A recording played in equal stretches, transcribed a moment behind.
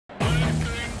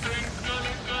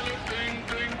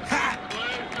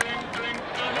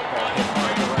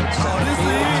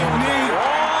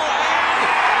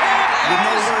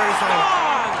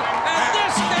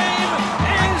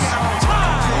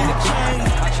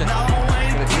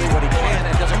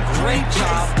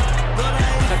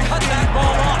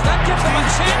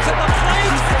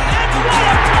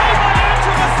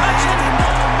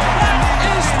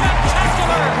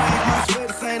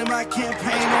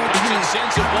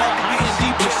ball high and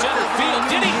deep to center field.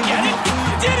 Did he get it?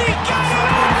 Did he get it?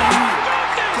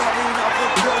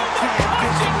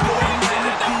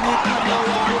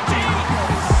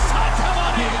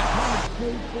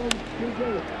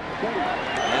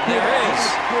 And there is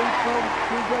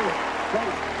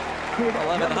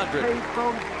 1,100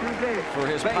 for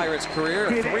his Pirates career.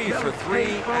 A 3 for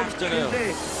 3 afternoon.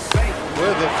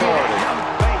 With authority.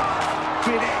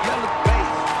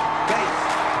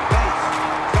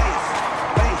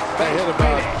 They hit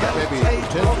about maybe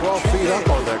 10, 12 feet up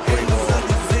on that green ball.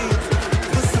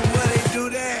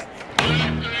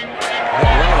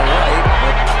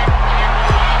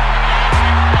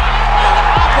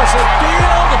 Opposite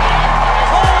field,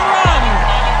 home run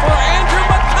for Andrew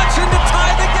McCutchen to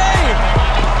tie the game.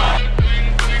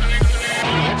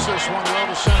 Hits this one well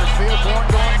to center field. Bourne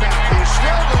going back. He's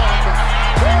still going back.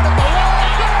 Bourne at the wall.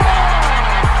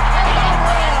 A home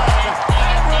run.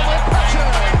 Andrew McCutchen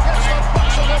gets the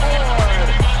Bucks on the board.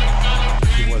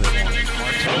 See where they want it.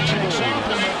 Martel takes off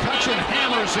and McCutchen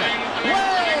hammers it.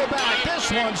 Way back. This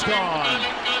one's gone.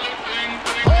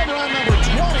 Home run number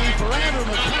 20 for Andrew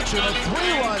McCutchen. A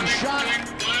 3-run shot.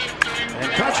 And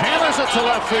Kutch hammers it to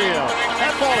left field.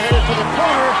 That ball headed for the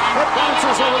corner. It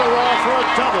bounces over the wall for a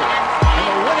double. And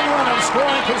a winning run in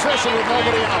scoring position with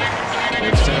nobody out.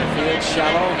 Center field,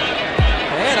 shallow.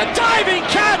 And a diving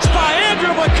catch by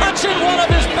Andrew McCutchen. One of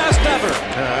his best ever.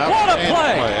 What a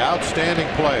play. Outstanding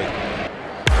play.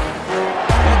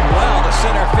 And well to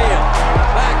center field.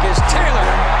 Back is Taylor.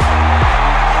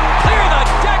 Clear the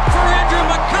deck for Andrew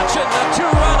McCutchen. The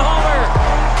 2-run homer.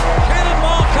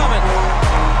 Cannonball coming.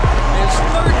 His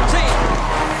 13th.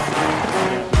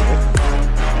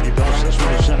 And he busts this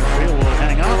one to center field. Will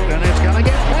hang up, and it's going to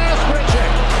get past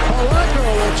Richard. Polanco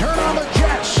will turn on the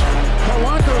Jets.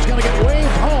 Polanco is going to get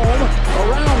waved home.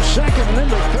 Around second and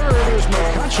into third is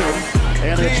McCutchen.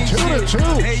 And it's 2-2.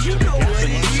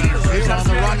 Captain on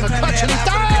the run. McCutchen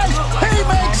dives. He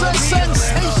makes a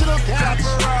sensational catch.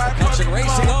 McCutchen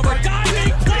racing over.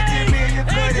 Diving play.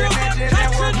 Andrew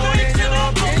McCutchen makes an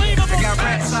unbelievable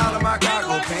catch.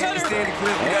 And it's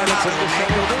in the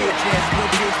center field.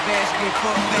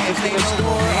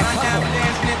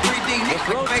 The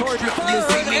throw toward third,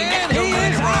 and he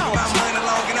is out.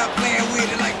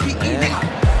 And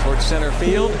towards center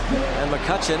field, and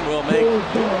McCutchen will make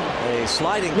a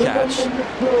sliding catch on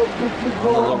the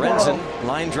Lorenzen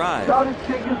line drive. Toward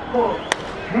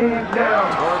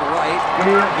right,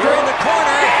 here in the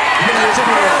corner, that's a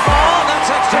fair ball. That's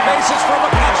extra bases for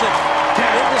McCutchen.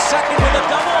 Into second with a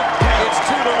double. It's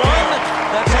 2-1.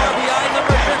 That's RBI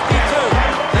number 52.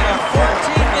 And a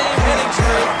 14-game hitting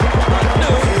streak, a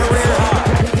new career high.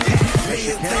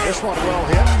 This one well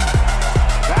hit.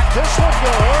 Back this one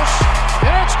goes.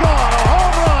 And it's gone. A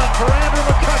home run for Andrew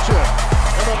McCutchen.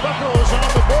 And the Buccos on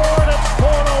the board. It's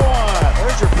 4-1.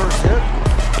 There's your first hit.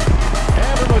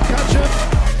 Andrew McCutchen.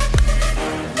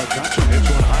 McCutchen hits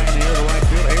one high in the air to right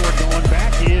field. Hayward going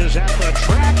back. He is at the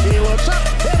track. He looks up.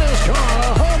 It is gone.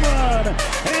 A home run.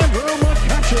 Andrew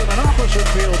McCutchen, an opposite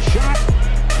field shot.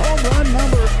 Home run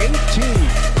number 18.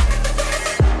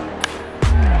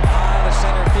 High to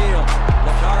center field.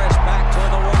 Lagares back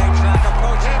toward the warning track.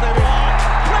 Approaching the wall.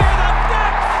 Clear the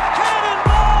deck.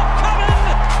 Cannonball coming.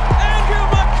 Andrew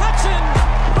McCutchen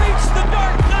beats the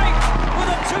dark night with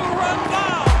a 2-run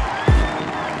bomb.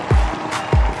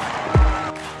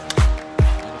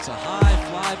 And it's a high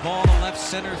fly ball to left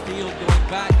center field. Going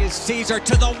back is Caesar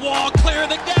to the wall. Clear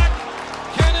the deck.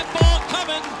 Cannonball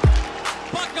coming.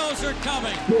 Buccos are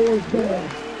coming.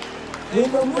 A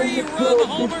 3-run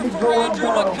homer for Andrew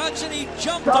McCutchen. He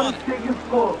jumped on it.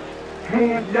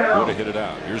 Would have hit it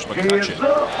out. Here's McCutchen.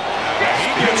 He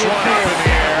gets one up in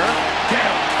the air.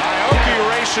 Aoki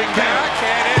racing back,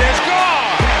 and it